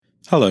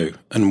Hello,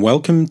 and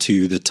welcome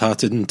to the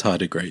Tartan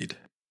Tardigrade.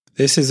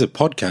 This is a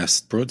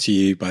podcast brought to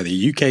you by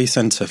the UK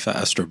Centre for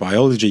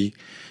Astrobiology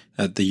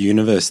at the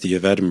University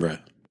of Edinburgh.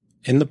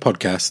 In the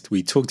podcast,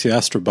 we talk to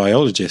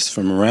astrobiologists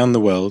from around the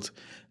world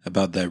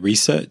about their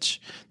research,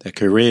 their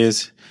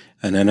careers,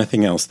 and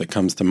anything else that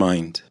comes to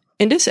mind.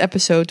 In this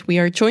episode, we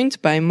are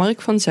joined by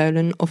Mark van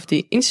Zuilen of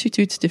the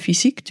Institut de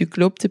Physique du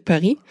Globe de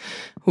Paris,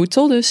 who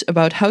told us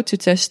about how to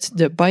test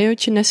the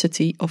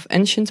biogenicity of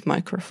ancient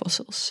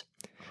microfossils.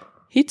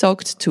 He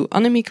talked to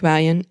Annemiek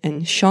Waaien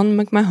and Sean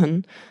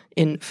McMahon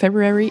in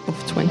February of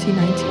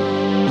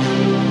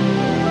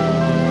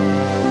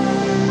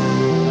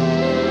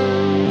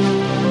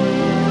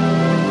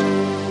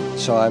 2019.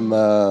 So I'm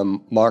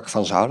Mark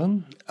van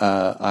Zuilen.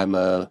 I'm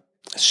a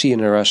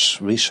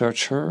CNRS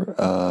researcher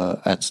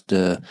at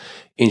the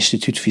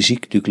Institut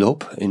Physique du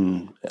Globe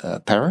in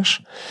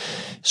Paris.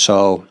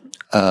 So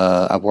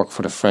I work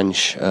for the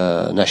French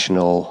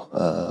National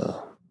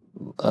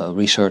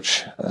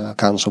Research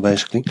Council,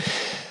 basically.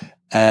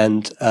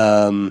 And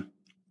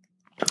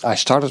I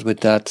started with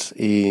that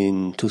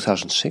in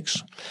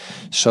 2006.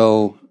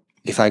 So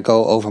if I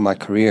go over my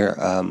career,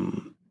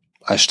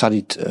 I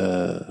studied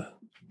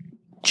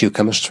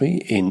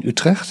geochemistry in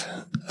Utrecht.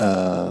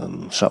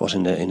 So it was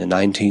in the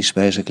 90s,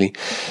 basically.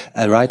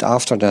 And right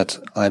after that,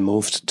 I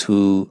moved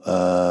to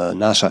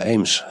NASA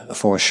Ames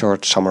for a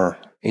short summer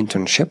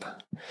internship,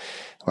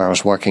 where I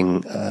was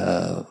working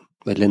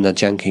with Linda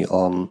Janke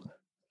on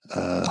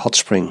hot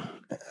spring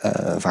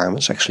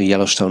environments, actually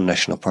Yellowstone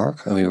National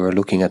Park. And we were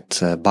looking at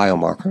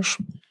biomarkers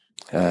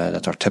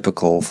that are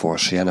typical for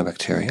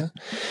cyanobacteria.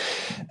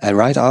 And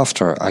right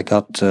after, I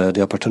got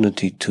the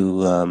opportunity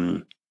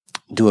to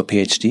do a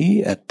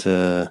PhD at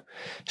the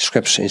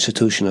Scripps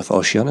Institution of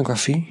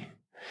Oceanography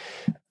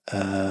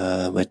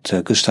with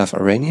Gustav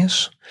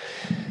Arrhenius.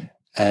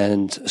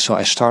 And so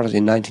I started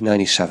in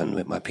 1997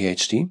 with my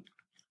PhD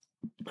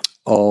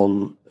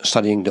on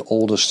studying the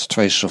oldest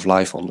traces of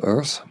life on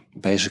Earth,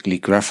 basically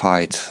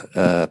graphite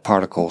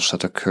particles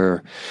that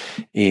occur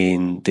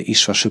in the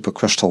Iswa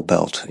supercrustal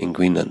belt in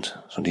Greenland.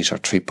 So these are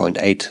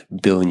 3.8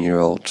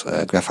 billion-year-old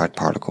graphite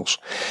particles.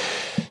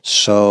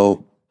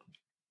 So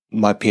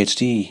my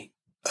PhD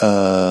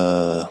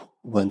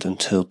went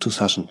until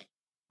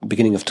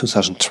beginning of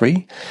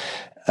 2003.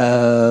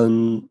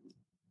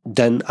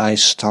 Then I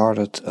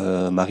started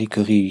a Marie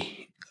Curie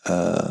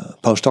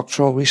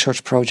postdoctoral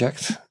research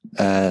project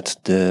at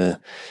the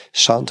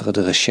Centre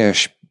de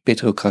Recherche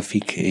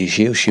Pétrographique et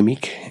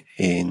Géochimique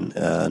in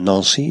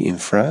Nancy in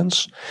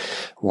France,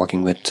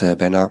 working with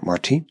Bernard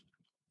Marty.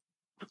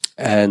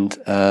 And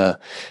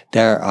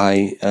there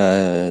I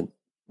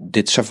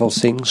did several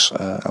things.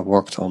 I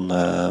worked on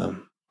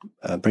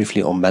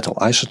briefly on metal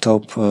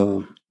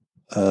isotope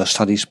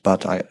studies,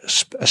 but I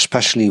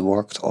especially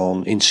worked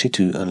on in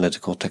situ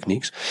analytical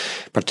techniques,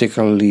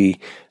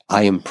 particularly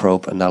ion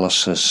probe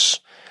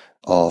analysis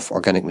of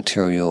organic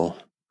material,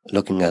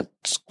 looking at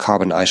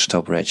carbon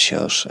isotope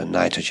ratios and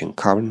nitrogen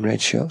carbon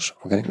ratios,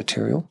 organic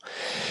material.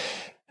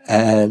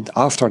 And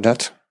after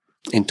that,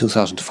 in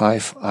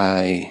 2005,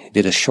 I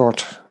did a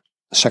short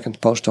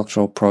second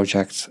postdoctoral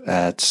project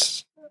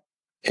at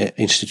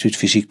Institut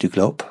Physique du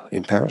Globe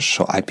in Paris,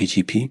 so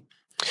IPGP.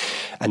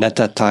 And at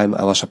that time,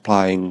 I was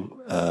applying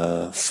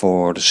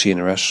for the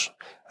CNRS.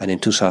 And in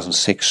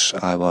 2006,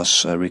 I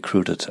was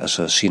recruited as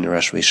a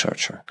CNRS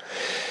researcher.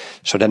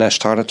 So then I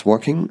started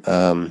working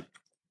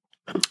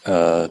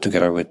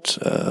together with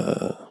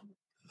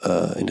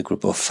in the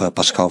group of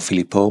Pascal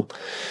Philippot,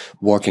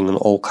 working on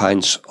all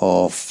kinds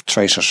of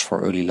tracers for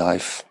early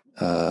life,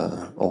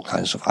 all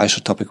kinds of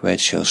isotopic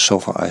ratios,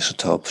 sulfur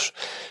isotopes,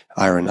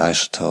 iron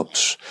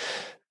isotopes.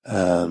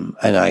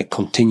 And I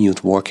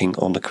continued working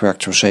on the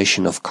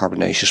characterization of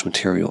carbonaceous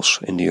materials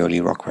in the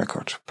early rock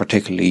record,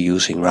 particularly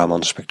using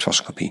Raman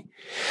spectroscopy.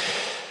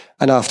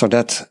 And after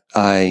that,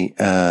 I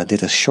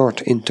did a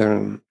short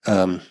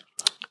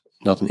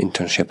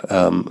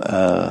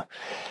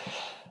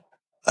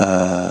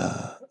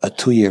a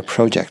 2-year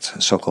project,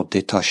 so-called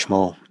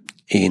Détachement,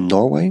 in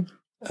Norway,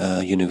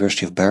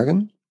 University of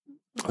Bergen,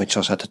 which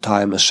was at the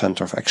time a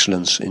center of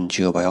excellence in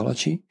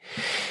geobiology,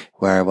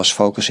 where I was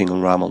focusing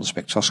on Raman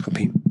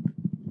spectroscopy.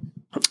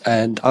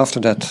 And after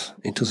that,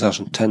 in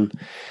 2010,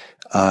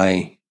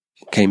 I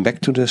came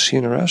back to the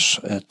CNRS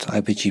at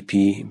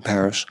IPGP in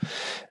Paris,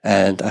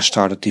 and I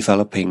started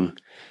developing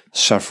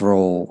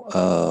several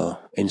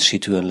in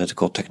situ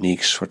analytical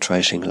techniques for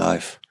tracing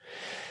life.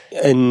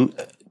 In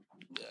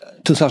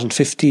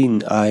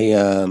 2015, I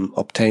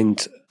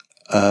obtained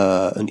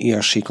an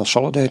ERC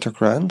Consolidator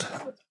grant,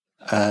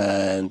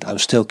 and I'm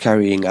still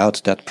carrying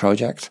out that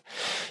project.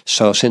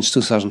 So since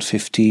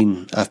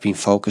 2015, I've been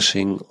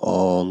focusing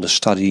on the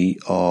study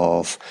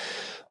of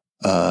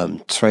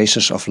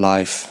traces of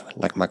life,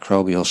 like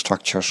microbial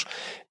structures,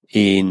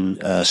 in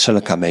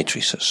silica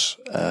matrices.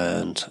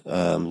 And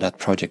that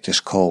project is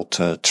called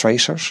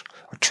Traces.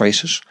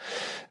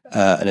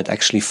 And it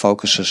actually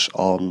focuses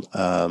on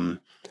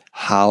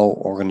how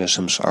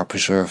organisms are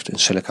preserved in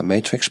silica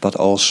matrix, but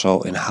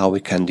also in how we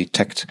can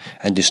detect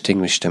and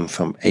distinguish them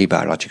from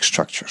abiologic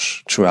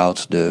structures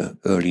throughout the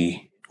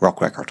early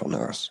rock record on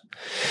Earth.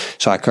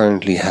 So I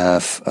currently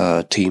have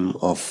a team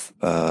of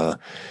 4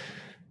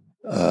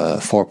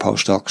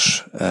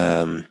 postdocs,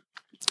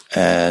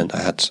 and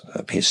I had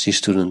a PhD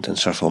student and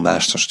several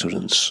master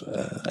students,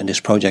 and this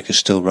project is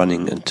still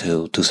running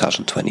until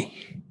 2020.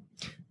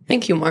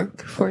 Thank you,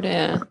 Mark, for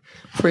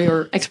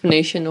your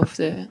explanation of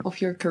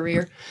your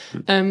career.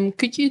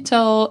 Could you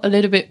tell a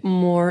little bit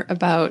more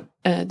about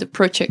the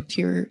project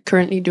you're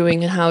currently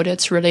doing and how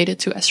that's related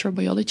to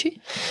astrobiology?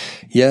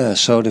 Yeah,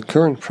 so the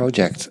current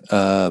project,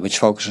 which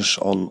focuses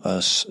on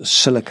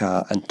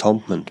silica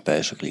entombment,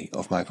 basically,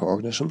 of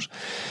microorganisms,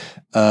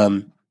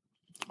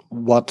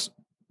 what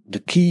the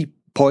key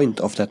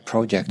point of that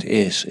project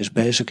is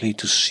basically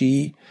to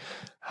see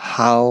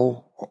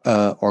how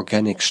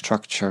organic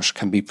structures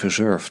can be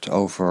preserved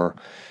over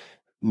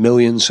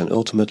millions and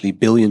ultimately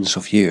billions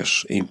of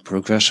years in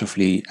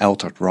progressively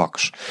altered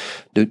rocks.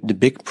 The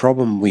big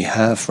problem we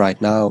have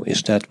right now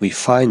is that we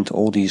find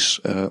all these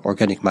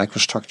organic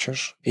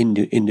microstructures in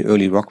the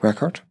early rock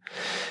record,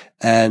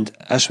 and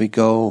as we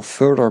go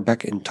further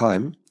back in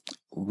time,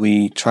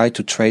 we try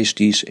to trace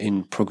these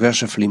in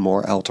progressively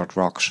more altered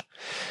rocks.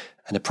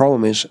 And the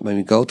problem is, when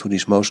we go to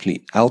these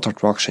mostly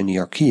altered rocks in the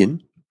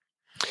Archean,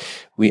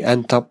 we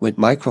end up with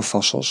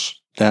microfossils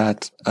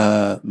that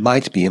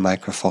might be a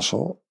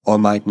microfossil or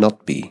might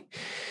not be.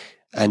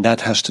 And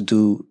that has to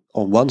do,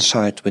 on one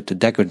side, with the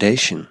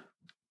degradation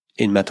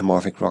in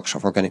metamorphic rocks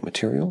of organic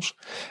materials,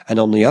 and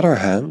on the other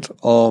hand,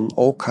 on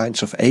all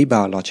kinds of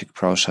abiologic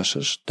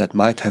processes that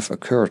might have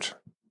occurred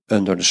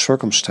under the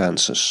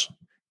circumstances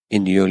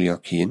in the early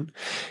Archean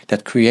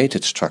that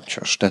created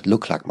structures that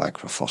look like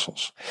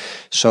microfossils.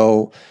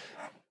 So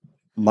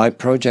my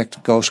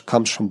project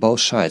comes from both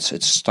sides.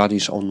 It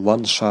studies on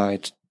one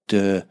side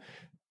the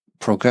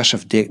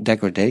progressive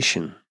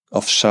degradation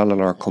of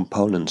cellular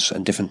components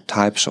and different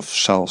types of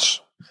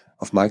cells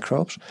of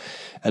microbes,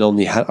 and on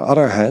the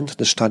other hand,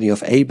 the study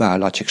of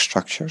abiologic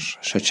structures,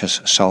 such as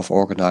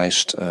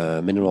self-organized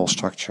mineral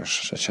structures,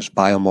 such as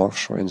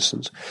biomorphs, for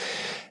instance,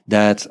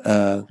 that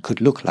could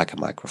look like a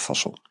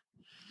microfossil.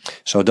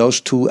 So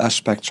those two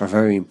aspects are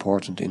very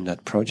important in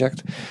that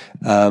project.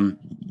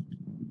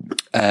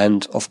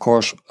 And of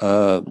course,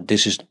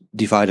 this is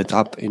divided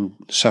up in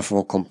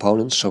several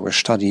components. So we're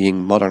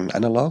studying modern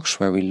analogs,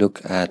 where we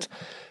look at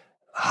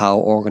how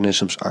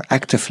organisms are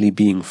actively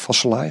being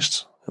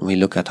fossilized. And we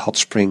look at hot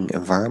spring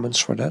environments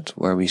for that,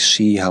 where we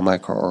see how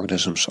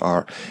microorganisms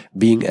are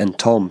being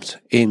entombed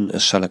in a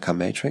silica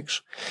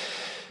matrix.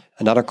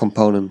 Another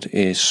component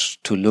is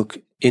to look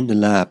in the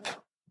lab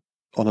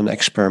on an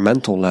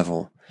experimental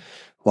level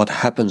what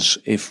happens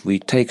if we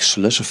take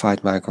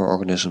silicified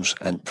microorganisms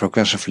and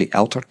progressively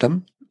alter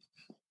them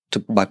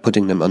by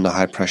putting them under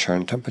high pressure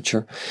and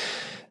temperature.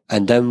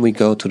 And then we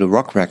go to the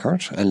rock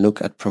record and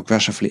look at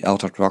progressively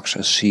altered rocks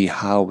and see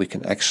how we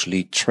can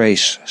actually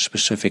trace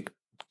specific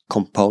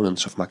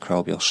components of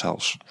microbial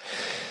cells.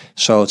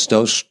 So it's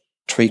those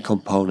three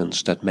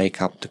components that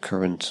make up the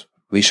current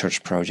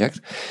research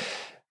project.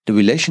 The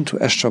relation to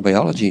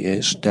astrobiology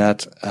is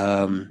that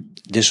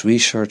this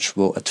research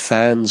will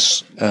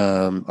advance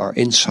our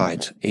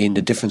insight in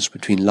the difference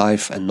between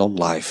life and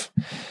non-life,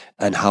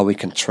 and how we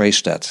can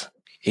trace that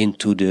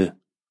into the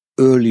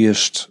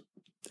earliest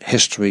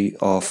history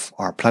of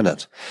our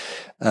planet.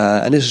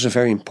 And this is a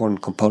very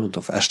important component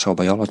of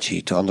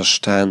astrobiology, to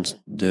understand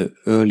the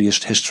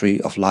earliest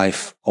history of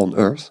life on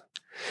Earth.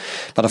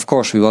 But of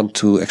course, we want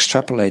to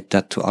extrapolate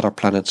that to other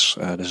planets.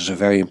 This is a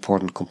very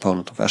important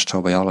component of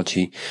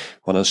astrobiology.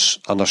 We want to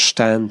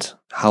understand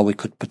how we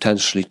could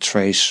potentially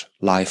trace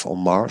life on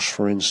Mars,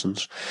 for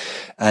instance.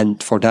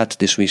 And for that,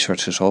 this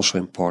research is also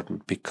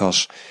important,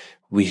 because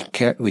we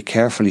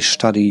carefully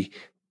study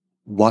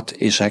what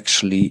is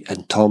actually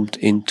entombed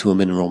into a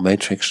mineral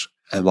matrix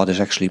and what is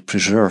actually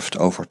preserved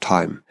over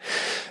time.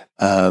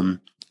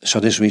 So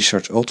this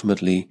research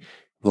ultimately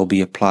will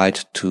be applied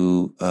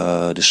to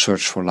the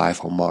search for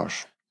life on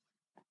Mars.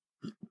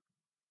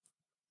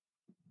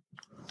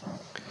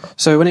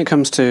 So when it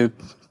comes to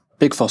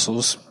big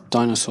fossils,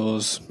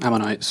 dinosaurs,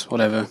 ammonites,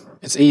 whatever,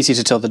 it's easy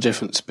to tell the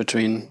difference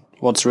between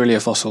what's really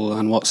a fossil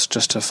and what's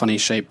just a funny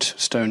shaped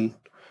stone.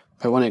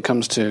 But when it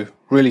comes to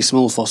really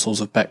small fossils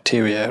of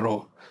bacteria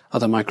or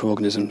other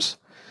microorganisms,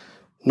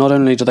 not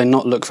only do they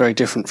not look very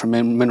different from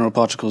mineral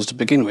particles to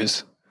begin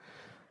with,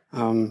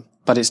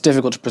 but it's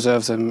difficult to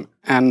preserve them.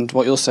 And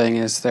what you're saying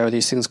is there are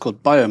these things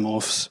called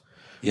biomorphs,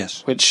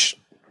 Yes. which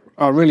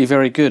are really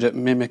very good at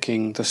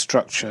mimicking the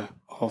structure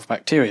of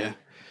bacteria,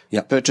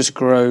 but just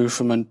grow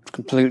from a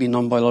completely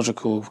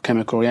non-biological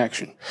chemical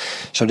reaction.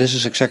 So this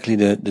is exactly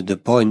the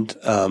point.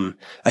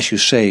 As you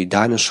say,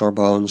 dinosaur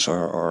bones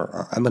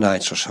or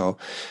ammonites or so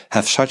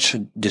have such a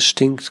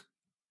distinct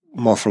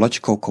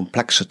morphological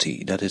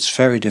complexity that it's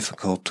very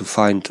difficult to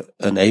find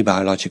an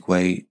abiologic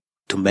way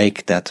to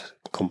make that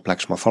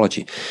complex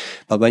morphology.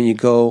 But when you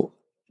go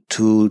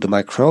to the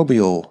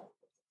microbial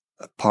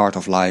part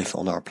of life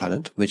on our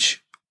planet,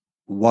 which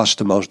was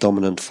the most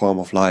dominant form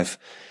of life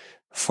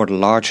for the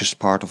largest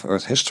part of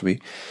Earth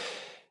history,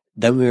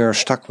 then we are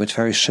stuck with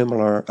very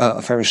simple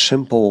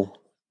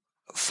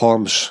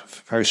forms,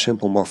 very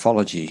simple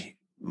morphology.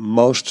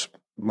 Most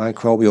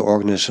microbial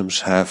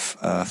organisms have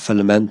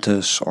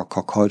filamentous or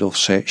coccoidal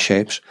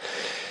shapes.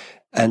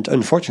 And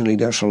unfortunately,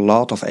 there's a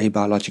lot of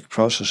abiologic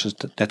processes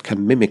that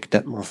can mimic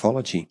that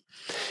morphology.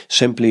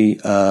 Simply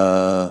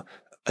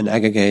an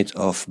aggregate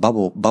of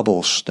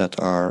bubbles that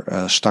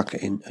are stuck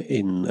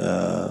in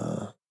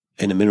a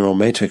mineral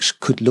matrix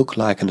could look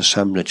like an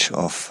assemblage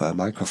of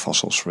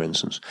microfossils, for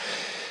instance.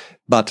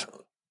 But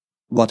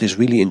what is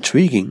really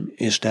intriguing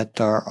is that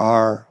there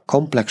are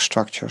complex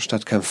structures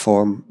that can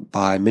form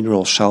by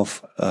mineral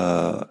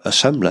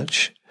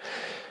self-assemblage,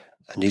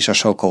 and these are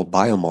so-called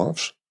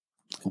biomorphs.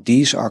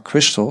 These are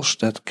crystals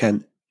that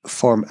can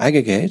form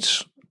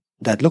aggregates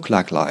that look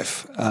like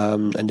life.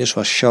 And this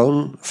was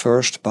shown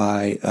first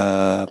by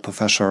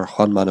Professor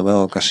Juan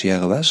Manuel Garcia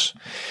Ruiz,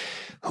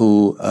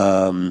 who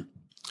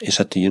is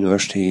at the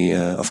University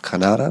of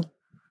Granada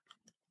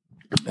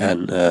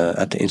and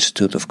at the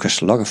Institute of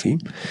Crystallography,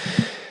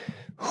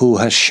 who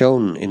has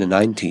shown in the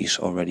 90s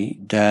already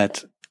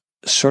that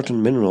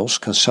certain minerals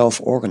can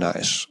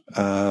self-organize.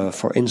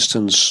 For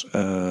instance,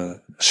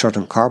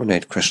 certain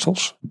carbonate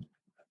crystals,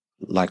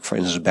 like for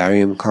instance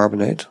barium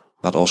carbonate,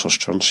 but also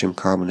strontium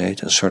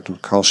carbonate and certain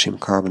calcium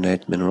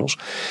carbonate minerals.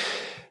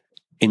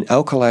 In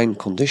alkaline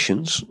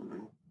conditions,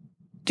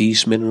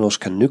 these minerals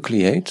can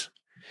nucleate,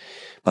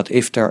 but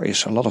if there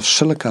is a lot of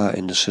silica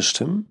in the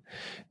system,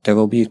 there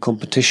will be a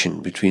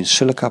competition between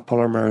silica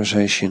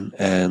polymerization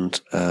and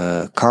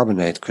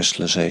carbonate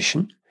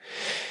crystallization.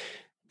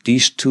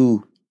 These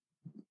two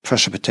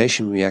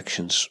precipitation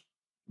reactions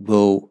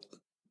will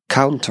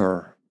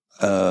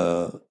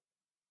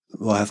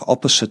will have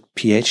opposite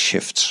pH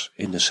shifts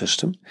in the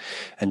system,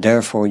 and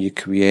therefore you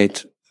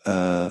create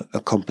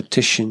a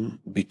competition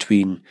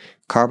between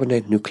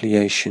carbonate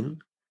nucleation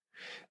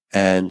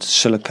and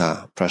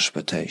silica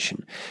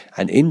precipitation.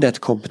 And in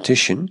that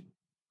competition,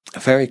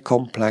 very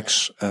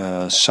complex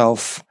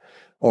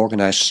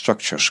self-organized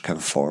structures can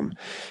form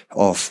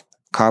of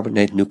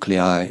carbonate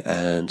nuclei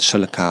and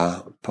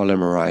silica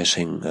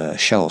polymerizing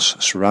shells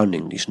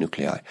surrounding these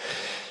nuclei.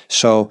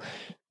 So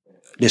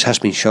this has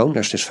been shown.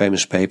 There's this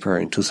famous paper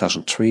in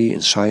 2003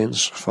 in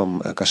Science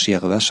from Garcia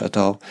Ruiz et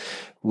al.,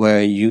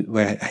 where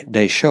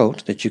they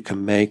showed that you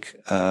can make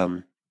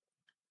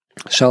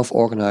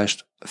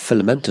self-organized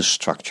filamentous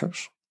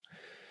structures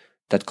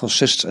that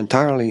consists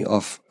entirely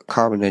of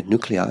carbonate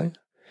nuclei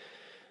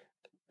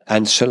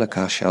and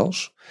silica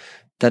shells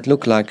that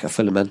look like a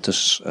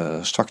filamentous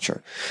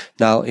structure.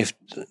 Now, if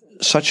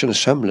such an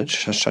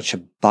assemblage, such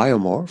a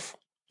biomorph,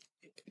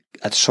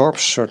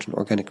 absorbs certain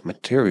organic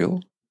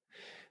material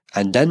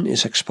and then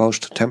is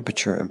exposed to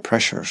temperature and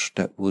pressures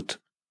that would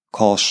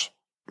cause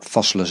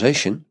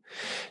fossilization,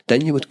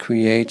 then you would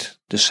create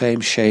the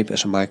same shape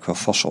as a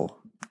microfossil.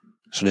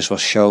 So this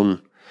was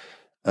shown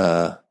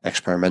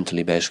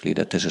experimentally, basically,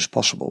 that this is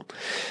possible.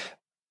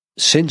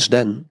 Since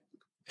then,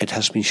 it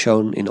has been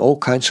shown in all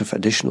kinds of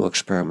additional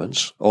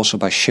experiments, also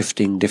by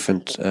shifting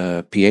different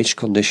pH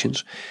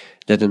conditions,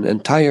 that an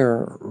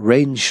entire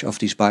range of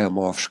these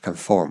biomorphs can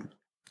form.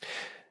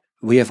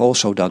 We have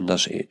also done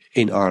this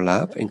in our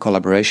lab in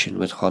collaboration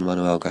with Juan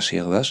Manuel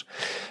Garcia Ruiz,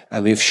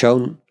 and we've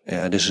shown,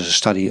 this is a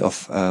study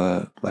of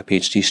my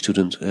PhD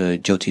student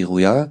Jyoti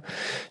Ruyara,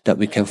 that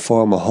we can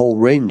form a whole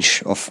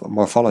range of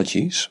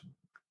morphologies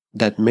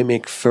that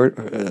mimic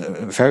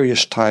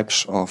various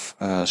types of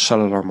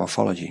cellular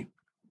morphology.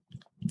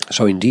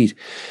 So indeed,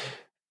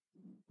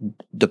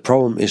 the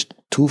problem is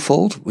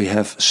twofold. We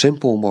have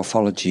simple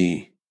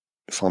morphology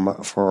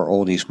for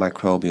all these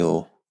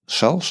microbial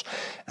cells,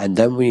 and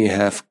then we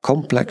have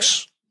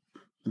complex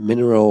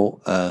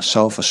mineral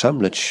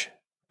self-assemblage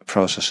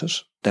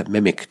processes that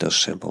mimic those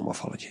simple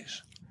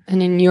morphologies.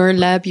 And in your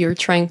lab, you're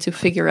trying to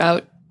figure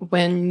out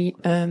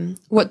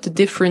what the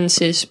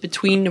difference is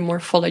between the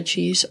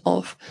morphologies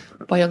of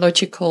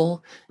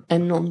biological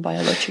and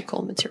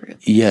non-biological material.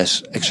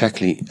 Yes,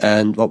 exactly.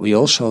 And what we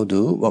also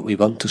do, what we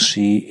want to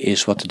see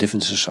is what the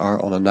differences are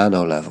on a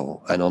nano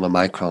level and on a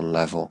micron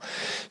level.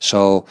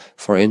 So,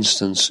 for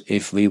instance,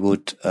 if we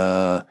would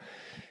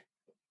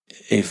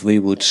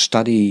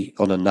study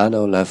on a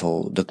nano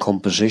level the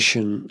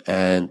composition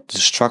and the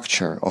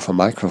structure of a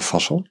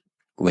microfossil,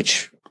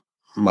 which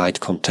might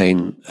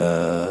contain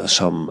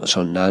some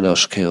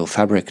nanoscale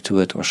fabric to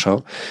it or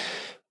so,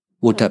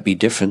 would that be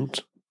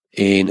different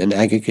in an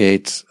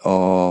aggregate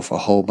of a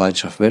whole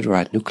bunch of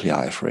witherite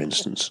nuclei, for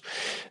instance?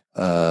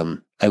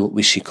 And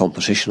we see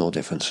compositional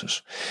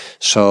differences.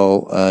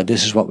 So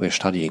this is what we're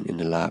studying in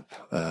the lab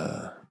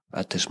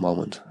at this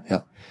moment.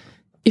 Yeah.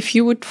 If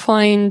you would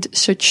find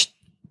such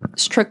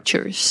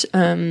structures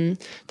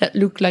that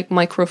look like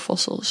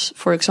microfossils,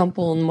 for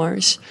example on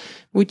Mars,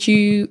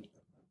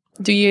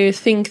 do you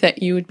think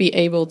that you would be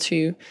able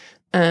to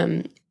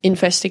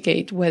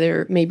investigate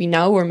whether maybe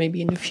now or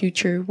maybe in the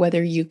future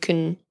whether you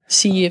can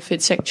see if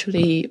it's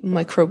actually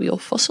microbial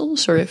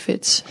fossils or if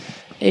it's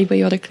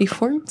abiotically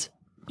formed?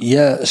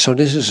 Yeah, so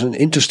this is an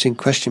interesting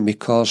question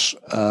because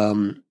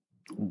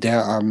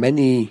there are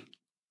many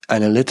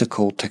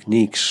analytical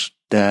techniques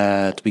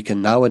that we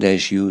can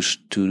nowadays use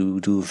to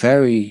do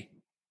very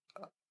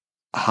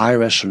high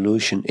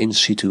resolution in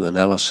situ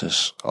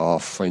analysis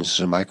of, for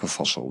instance, a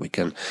microfossil. We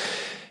can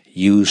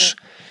use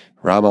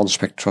Raman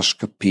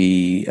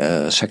spectroscopy,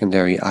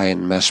 secondary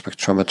ion mass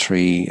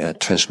spectrometry,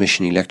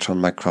 transmission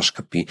electron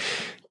microscopy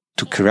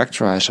to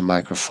characterize a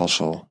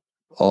microfossil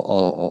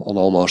on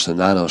almost a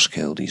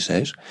nanoscale these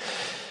days.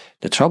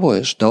 The trouble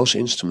is those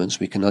instruments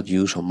we cannot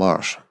use on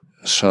Mars.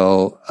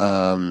 So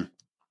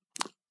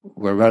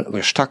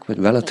we're stuck with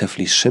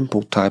relatively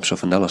simple types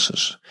of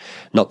analysis.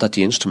 Not that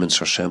the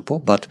instruments are simple,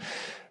 but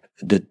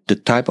the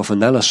type of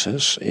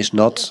analysis is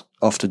not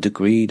of the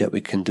degree that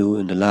we can do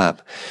in the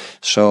lab.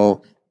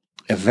 So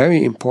a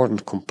very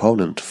important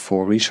component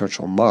for research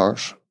on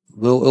Mars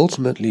will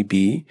ultimately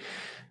be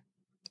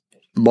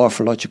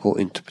morphological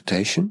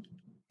interpretation,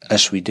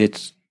 as we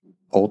did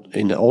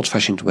in the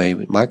old-fashioned way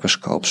with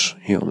microscopes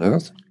here on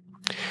Earth,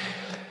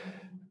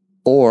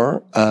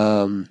 or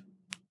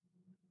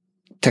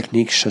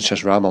techniques such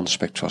as Raman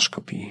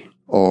spectroscopy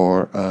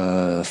or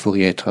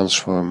Fourier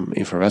transform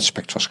infrared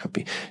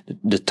spectroscopy,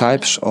 the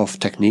types of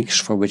techniques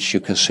for which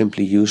you can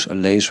simply use a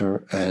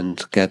laser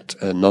and get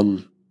a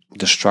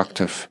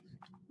non-destructive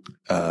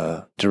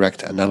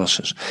direct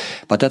analysis.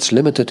 But that's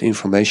limited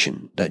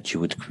information that you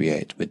would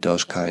create with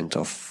those kind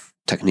of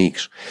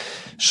techniques.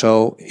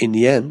 So in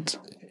the end,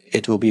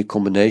 it will be a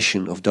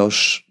combination of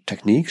those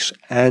techniques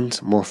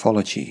and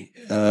morphology.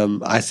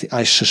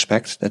 I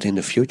suspect that in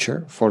the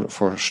future,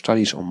 for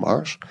studies on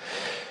Mars,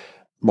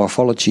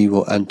 morphology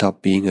will end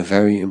up being a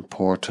very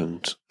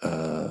important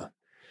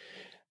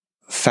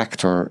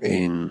factor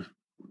in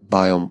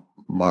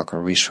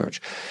biomarker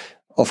research.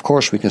 Of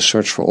course, we can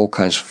search for all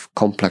kinds of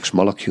complex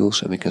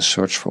molecules, and we can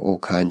search for all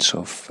kinds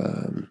of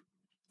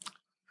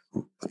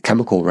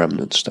chemical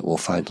remnants that we'll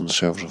find on the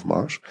surface of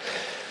Mars.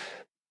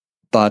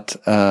 But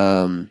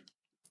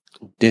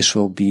this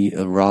will be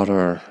a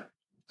rather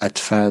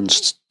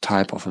advanced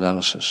type of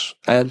analysis.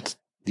 And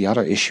the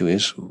other issue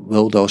is,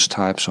 will those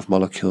types of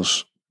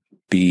molecules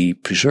be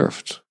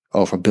preserved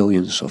over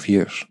billions of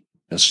years?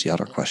 That's the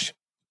other question.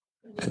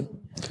 Okay.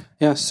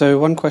 Yeah, so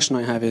one question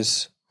I have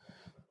is,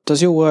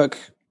 does your work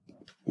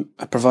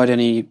provide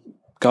any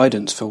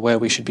guidance for where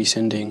we should be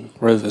sending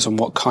rovers and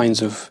what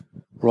kinds of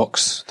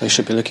rocks they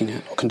should be looking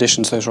at, or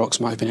conditions those rocks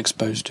might have been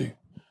exposed to?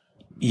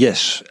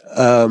 Yes.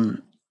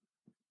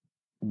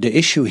 The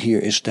issue here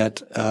is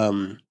that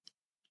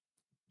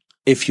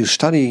if you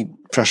study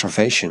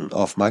preservation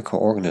of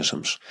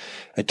microorganisms,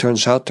 it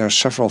turns out there are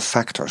several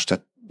factors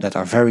that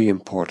are very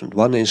important.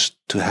 One is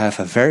to have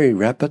a very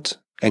rapid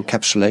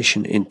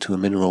encapsulation into a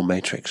mineral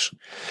matrix.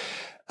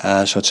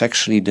 So it's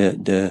actually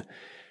the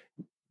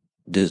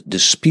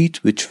speed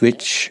with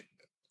which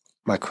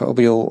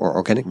microbial or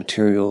organic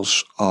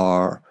materials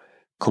are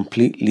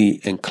completely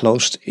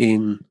enclosed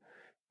in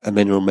a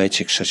mineral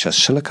matrix such as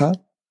silica,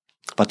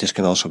 but this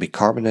can also be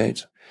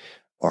carbonate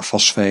or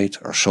phosphate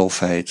or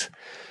sulfate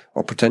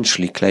or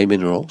potentially clay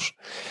minerals.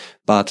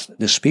 But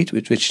the speed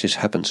with which this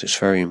happens is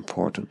very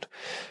important.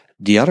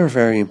 The other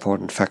very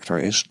important factor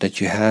is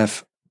that you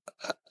have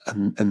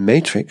a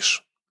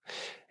matrix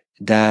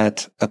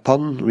that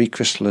upon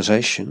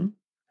recrystallization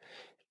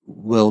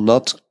will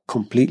not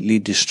completely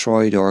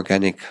destroy the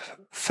organic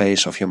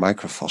phase of your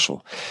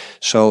microfossil.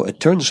 So it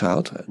turns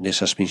out, and this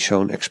has been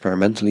shown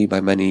experimentally by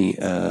many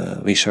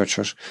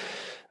researchers,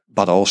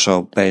 but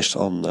also based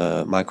on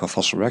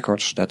microfossil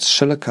records, that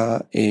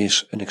silica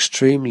is an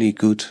extremely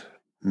good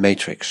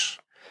matrix.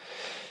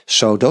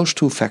 So those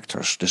two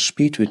factors, the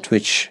speed with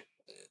which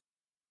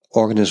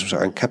organisms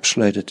are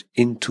encapsulated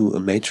into a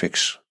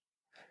matrix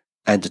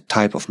and the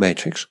type of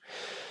matrix,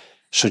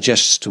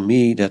 suggests to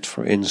me that,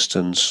 for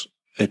instance,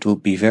 it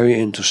would be very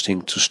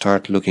interesting to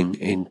start looking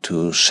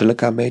into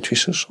silica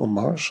matrices on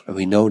Mars. And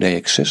we know they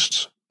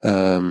exist.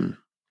 There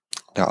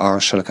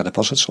are silica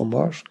deposits on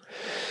Mars.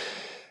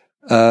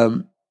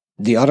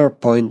 The other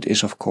point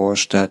is, of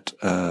course, that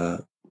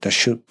there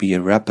should be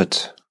a rapid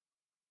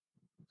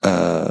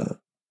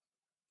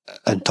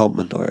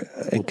entombment or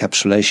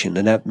encapsulation,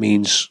 and that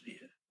means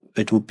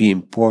it would be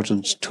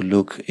important to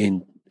look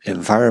in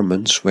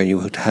environments where you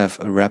would have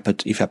a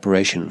rapid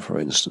evaporation, for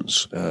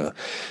instance.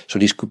 So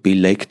these could be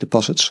lake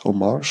deposits on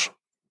Mars,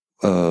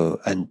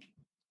 and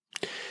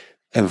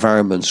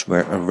environments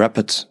where a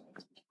rapid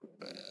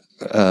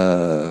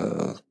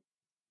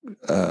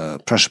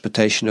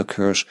precipitation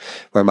occurs,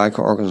 where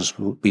microorganisms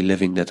would be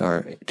living that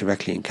are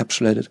directly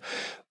encapsulated,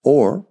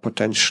 or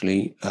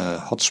potentially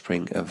hot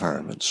spring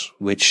environments,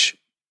 which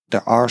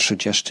there are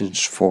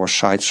suggestions for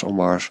sites on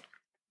Mars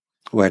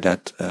where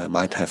that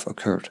might have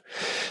occurred.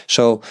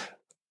 So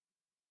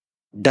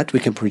that we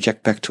can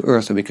project back to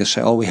Earth, and we can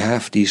say, oh, we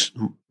have these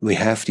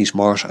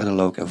Mars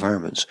analog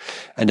environments.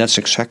 And that's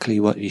exactly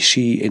what we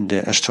see in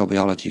the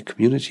astrobiology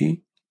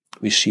community.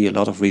 We see a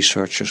lot of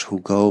researchers who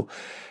go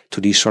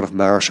to these sort of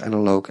Mars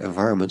analog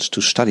environments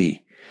to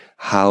study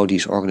how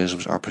these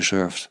organisms are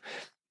preserved.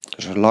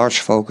 There's a large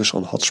focus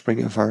on hot spring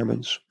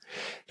environments.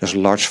 There's a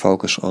large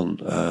focus on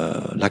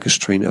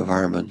lacustrine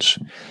environments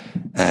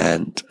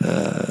and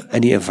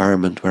any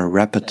environment where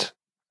rapid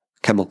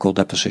chemical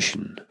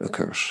deposition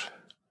occurs.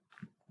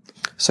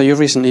 So you've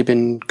recently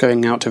been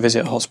going out to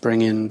visit a hot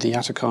spring in the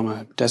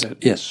Atacama Desert.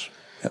 Yes.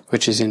 Yep.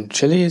 Which is in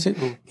Chile, is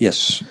it? Or?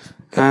 Yes.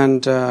 Yep.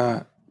 And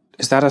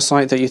is that a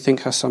site that you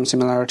think has some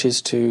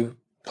similarities to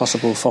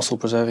possible fossil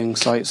preserving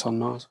sites on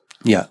Mars?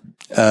 Yeah.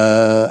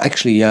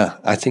 Actually, yeah,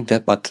 I think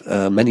that, but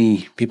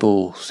many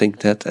people think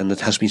that, and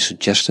it has been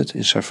suggested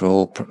in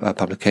several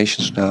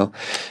publications now.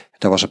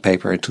 There was a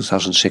paper in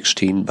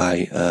 2016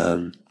 by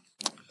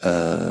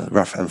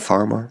Ruff and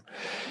Farmer,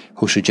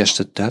 who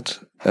suggested that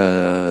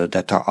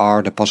there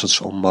are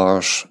deposits on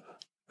Mars.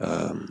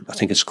 I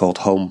think it's called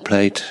Home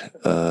Plate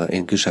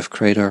in Gusev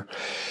Crater,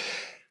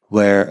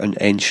 where an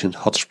ancient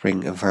hot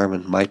spring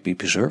environment might be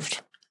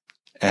preserved.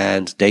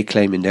 And they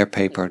claim in their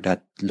paper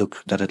that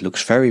it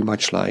looks very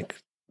much like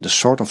the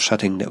sort of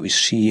setting that we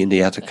see in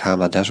the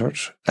Atacama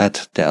Desert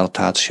at the El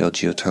Tatio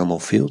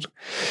geothermal field.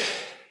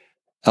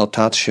 El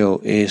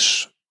Tatio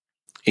is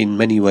in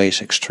many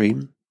ways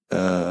extreme.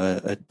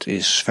 It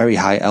is very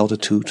high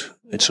altitude.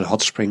 It's a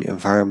hot spring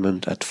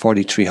environment at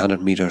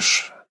 4,300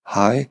 meters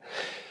high.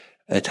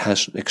 It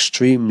has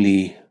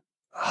extremely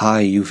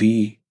high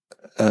UV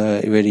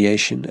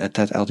irradiation at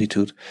that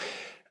altitude.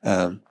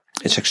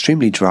 It's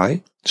extremely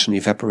dry. It's an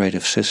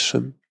evaporative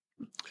system,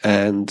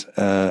 and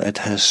it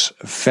has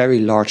very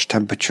large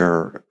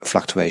temperature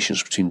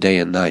fluctuations between day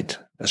and night,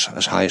 as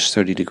high as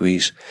 30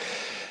 degrees.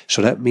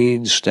 So that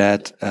means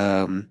that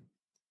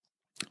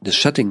the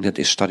setting that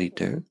is studied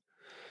there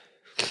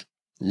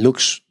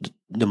looks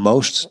the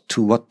most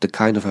to what the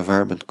kind of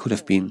environment could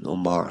have been on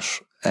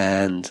Mars.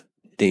 And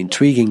the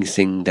intriguing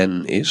thing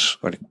then is,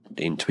 or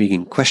the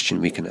intriguing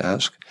question we can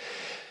ask,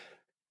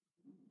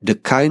 the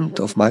kind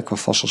of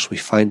microfossils we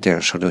find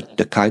there, so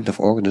the kind of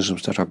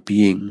organisms that are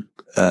being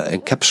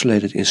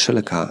encapsulated in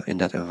silica in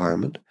that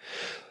environment,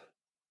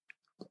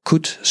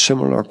 could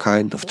similar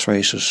kind of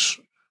traces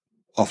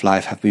of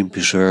life have been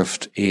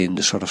preserved in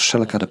the sort of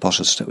silica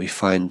deposits that we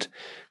find,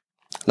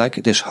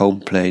 like this Home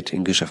Plate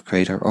in Gusev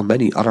Crater, or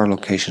many other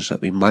locations that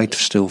we might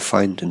still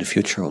find in the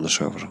future on the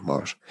surface of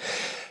Mars.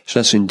 So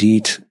that's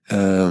indeed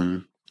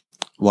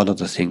one of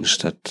the things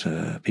that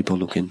people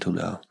look into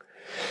now.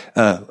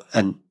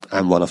 And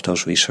I'm one of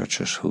those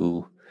researchers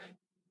who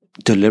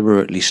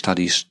deliberately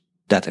studies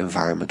that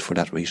environment for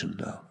that reason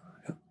now.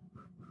 Yeah.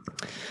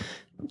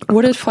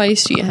 What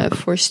advice do you have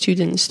for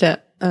students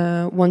that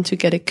want to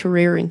get a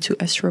career into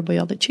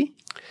astrobiology?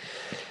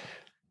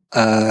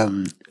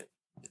 There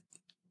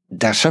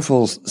are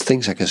several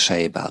things I can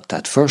say about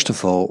that. First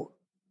of all,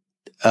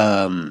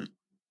 in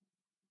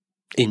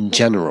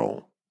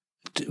general,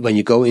 when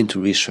you go into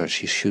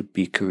research, you should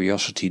be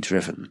curiosity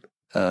driven.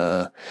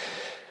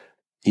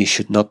 You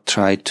should not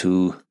try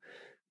to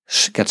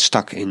get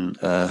stuck in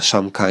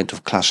some kind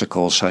of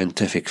classical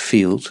scientific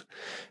field,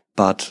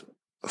 but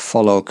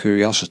follow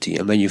curiosity.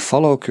 And when you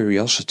follow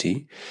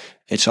curiosity,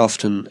 it's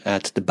often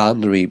at the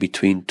boundary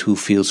between two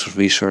fields of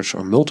research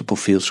or multiple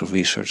fields of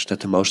research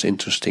that the most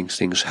interesting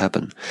things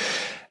happen.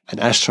 And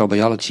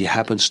astrobiology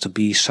happens to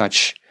be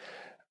such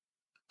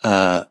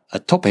a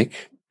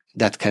topic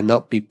that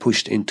cannot be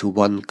pushed into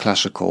one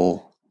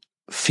classical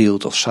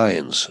field of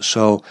science.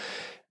 So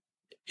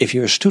if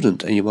you're a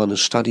student and you want to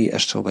study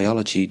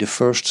astrobiology, the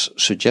first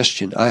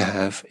suggestion I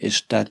have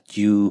is that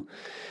you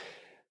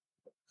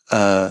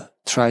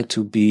try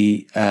to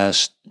be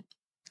as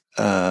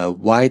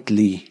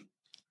widely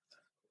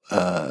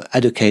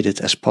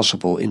educated as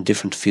possible in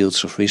different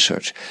fields of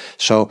research.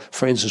 So,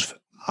 for instance,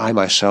 I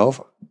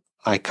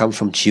come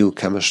from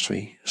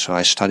geochemistry. So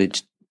I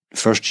studied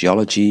first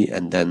geology,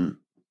 and then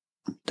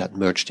that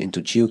merged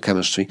into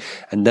geochemistry,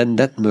 and then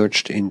that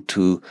merged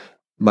into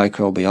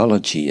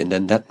microbiology, and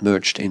then that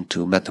merged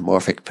into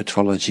metamorphic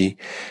petrology,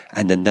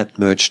 and then that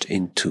merged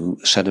into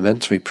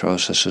sedimentary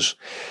processes,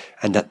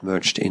 and that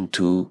merged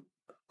into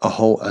a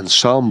whole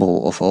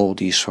ensemble of all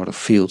these sort of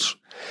fields.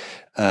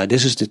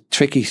 This is the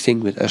tricky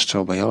thing with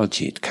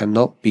astrobiology. It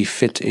cannot be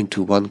fit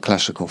into one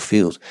classical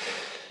field.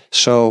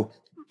 So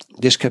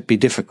this can be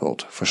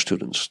difficult for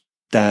students.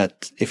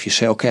 That if you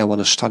say, okay, I want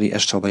to study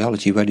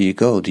astrobiology, where do you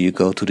go? Do you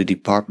go to the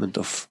Department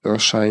of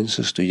Earth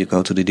Sciences? Do you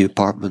go to the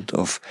Department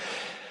of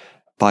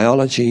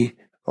Biology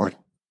or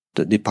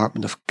the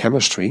Department of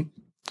Chemistry?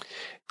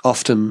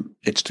 Often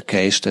it's the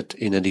case that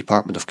in a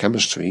Department of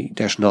Chemistry,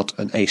 there's not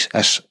an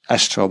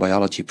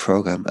astrobiology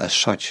program as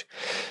such.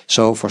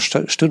 So for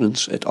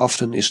students, it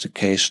often is the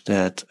case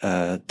that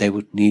they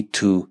would need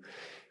to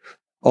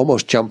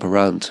almost jump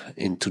around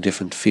into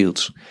different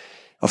fields.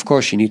 Of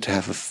course, you need to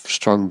have a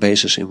strong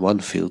basis in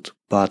one field,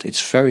 but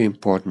it's very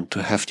important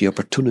to have the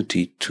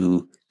opportunity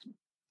to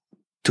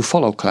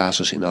follow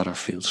classes in other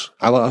fields.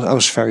 I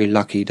was very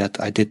lucky that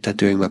I did that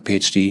during my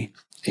PhD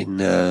in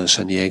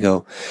San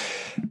Diego.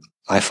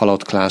 I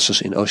followed classes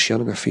in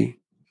oceanography,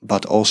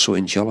 but also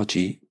in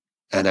geology,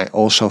 and I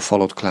also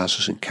followed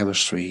classes in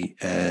chemistry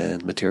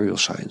and material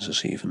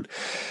sciences even.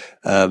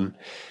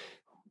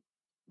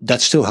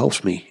 that still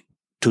helps me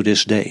to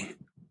this day.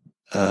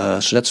 So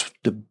that's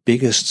the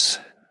biggest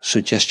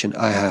suggestion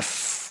I have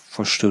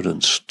for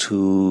students,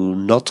 to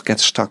not get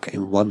stuck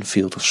in one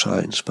field of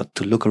science, but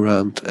to look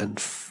around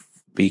and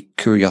be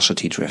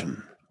curiosity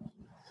driven.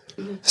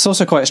 It's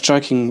also quite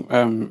striking,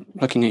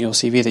 looking at your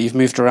CV, that you've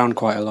moved around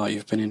quite a lot.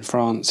 You've been in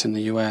France, in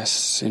the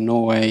US, in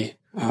Norway.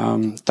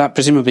 That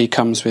presumably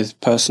comes with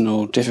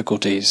personal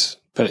difficulties,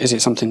 but is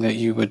it something that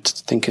you would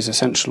think is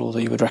essential or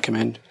that you would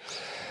recommend?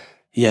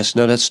 Yes,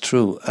 no, that's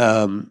true.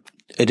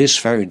 It is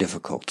very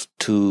difficult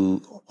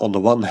to, on the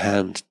one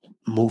hand,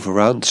 move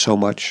around so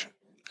much,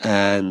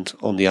 and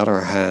on the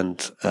other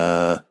hand,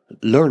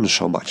 learn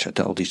so much at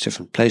all these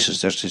different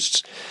places. There's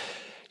this,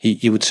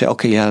 you would say,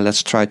 okay, yeah,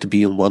 let's try to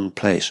be in one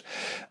place.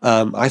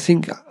 I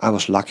think I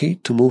was lucky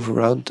to move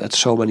around at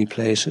so many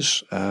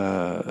places.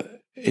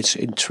 It's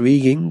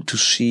intriguing to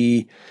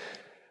see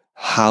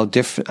how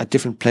at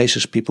different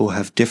places people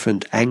have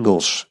different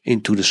angles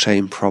into the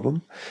same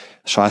problem.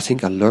 So I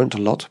think I learned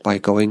a lot by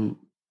going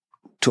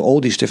to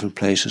all these different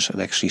places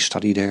and actually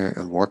study there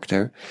and work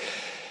there.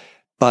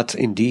 But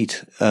indeed,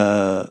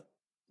 to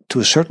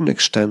a certain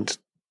extent,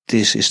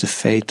 this is the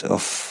fate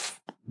of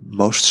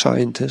most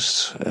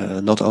scientists,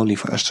 not only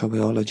for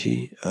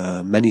astrobiology.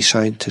 Many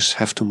scientists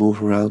have to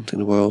move around in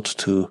the world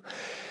to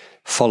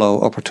follow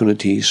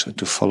opportunities and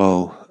to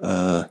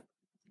follow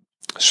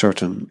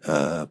certain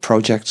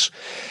projects.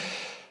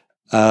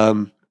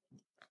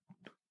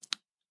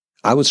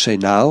 I would say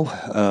now,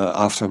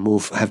 after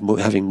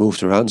having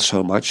moved around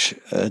so much,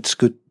 it's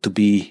good to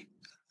be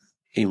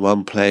in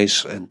one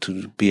place and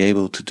to be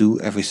able to do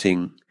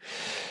everything.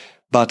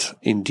 But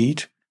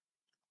indeed,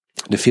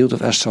 the field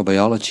of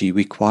astrobiology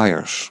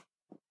requires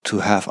to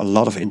have a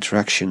lot of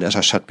interaction, as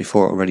I said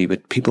before already,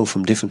 with people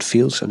from different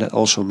fields, and that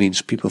also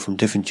means people from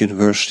different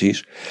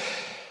universities.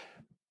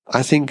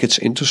 I think it's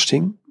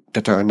interesting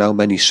that there are now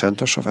many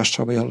centers of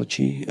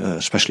astrobiology,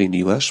 especially in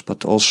the US,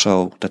 but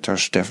also that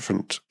there's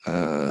different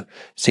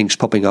things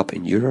popping up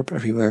in Europe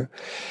everywhere.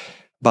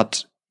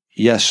 But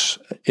yes,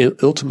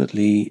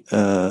 ultimately,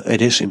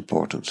 it is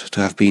important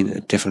to have been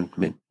at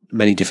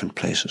many different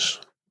places.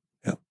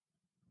 Yeah.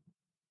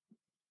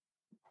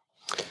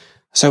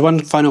 So one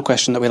final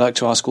question that we like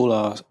to ask all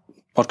our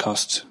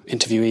podcast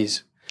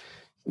interviewees.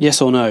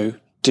 Yes or no,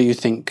 do you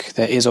think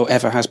there is or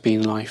ever has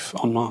been life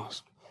on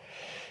Mars?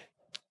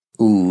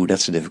 Ooh,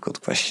 that's a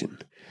difficult question.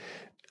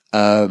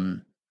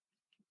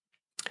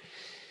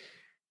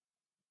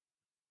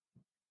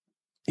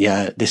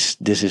 Yeah, this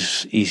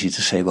is easy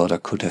to say, well, there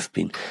could have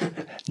been.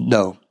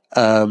 No.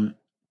 There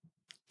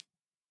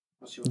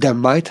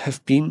might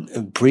have been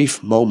a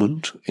brief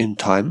moment in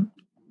time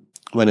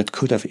when it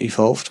could have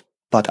evolved,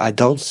 but I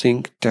don't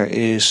think there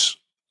is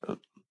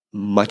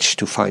much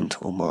to find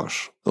on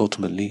Mars,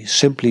 ultimately,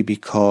 simply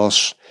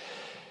because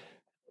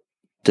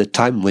the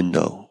time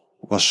window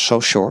was so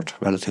short,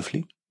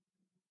 relatively,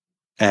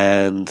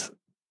 and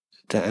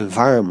the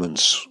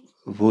environments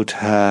would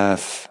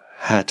have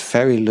had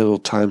very little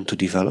time to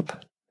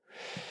develop,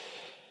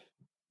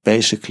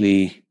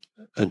 basically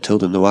until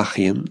the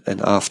Noachian,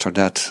 and after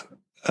that,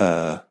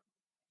 I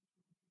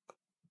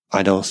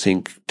don't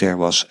think there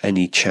was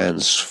any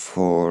chance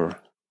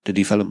for the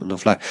development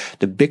of life.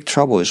 The big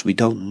trouble is we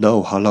don't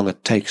know how long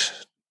it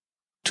takes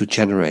to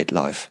generate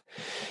life.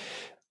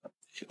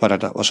 Whether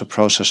that was a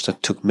process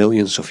that took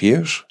millions of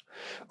years,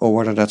 or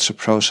whether that's a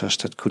process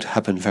that could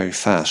happen very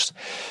fast.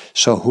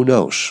 So who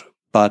knows?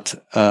 But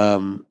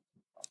I'm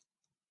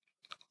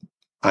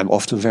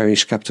often very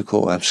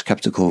skeptical. I'm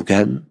skeptical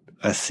again.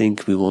 I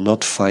think we will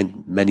not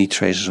find many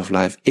traces of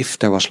life if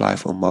there was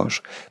life on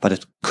Mars, but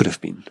it could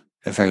have been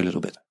a very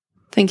little bit.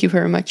 Thank you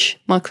very much,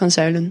 Mark van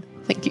Zuylen.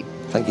 Thank you.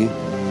 Thank you.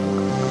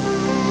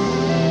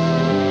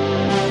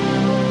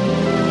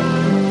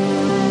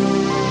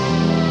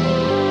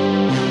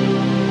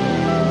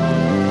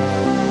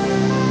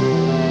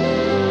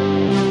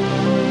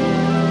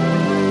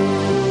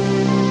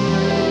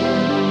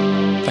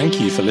 Thank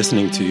you for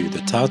listening to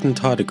the Tartan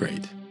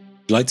Tardigrade. If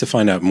you'd like to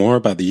find out more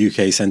about the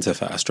UK Centre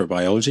for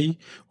Astrobiology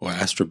or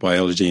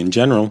astrobiology in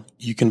general,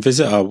 you can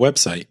visit our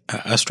website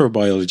at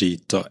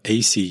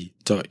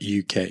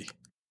astrobiology.ac.uk.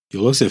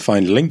 You'll also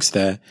find links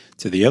there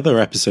to the other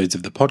episodes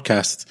of the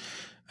podcast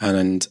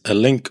and a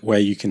link where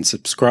you can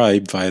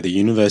subscribe via the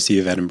University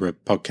of Edinburgh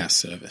podcast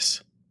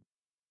service.